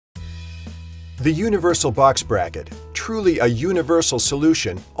The Universal Box Bracket, truly a universal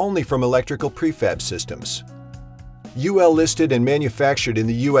solution only from Electrical Prefab Systems. UL listed and manufactured in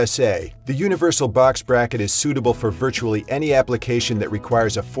the USA, the Universal Box Bracket is suitable for virtually any application that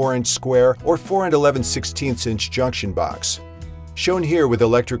requires a 4-inch square or 4 11/16-inch junction box. Shown here with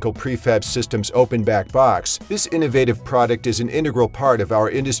Electrical Prefab Systems open back box, this innovative product is an integral part of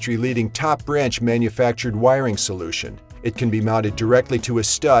our industry-leading top branch manufactured wiring solution. It can be mounted directly to a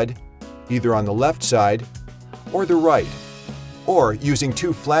stud, either on the left side or the right. Or, using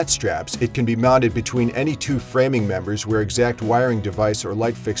two flat straps, it can be mounted between any two framing members where exact wiring device or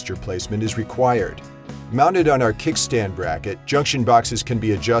light fixture placement is required. Mounted on our kickstand bracket, junction boxes can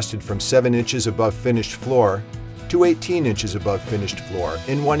be adjusted from 7 inches above finished floor to 18 inches above finished floor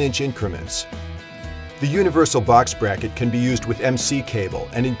in 1-inch increments. The Universal Box Bracket can be used with MC-cable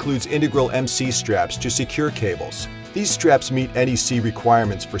and includes integral MC straps to secure cables. These straps meet N.E.C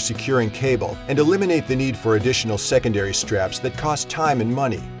requirements for securing cable and eliminate the need for additional secondary straps that cost time and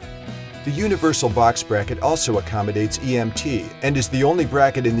money. The Universal Box Bracket also accommodates EMT and is the only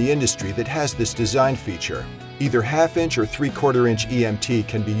bracket in the industry that has this design feature. Either 1/2-inch or 3/4-inch EMT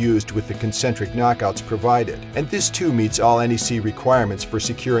can be used with the concentric knockouts provided, and this too meets all N.E.C requirements for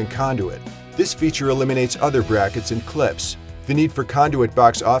securing conduit. This feature eliminates other brackets and clips. The need for conduit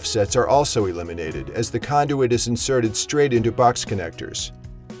box offsets are also eliminated, as the conduit is inserted straight into box connectors.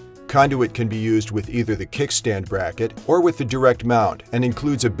 Conduit can be used with either the kickstand bracket or with the direct mount and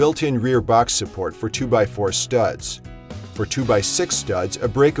includes a built-in rear box support for 2x4 studs. For 2x6 studs, a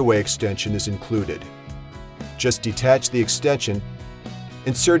breakaway extension is included. Just detach the extension,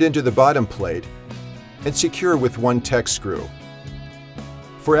 insert into the bottom plate, and secure with one Tech screw.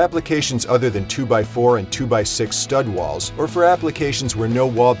 For applications other than 2x4 and 2x6 stud walls, or for applications where no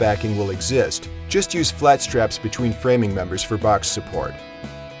wall backing will exist, just use flat straps between framing members for box support.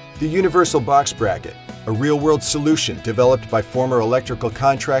 The Universal Box Bracket, a real-world solution developed by former electrical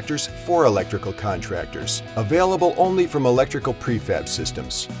contractors for electrical contractors, available only from Electrical Prefab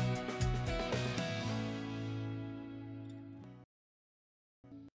Systems.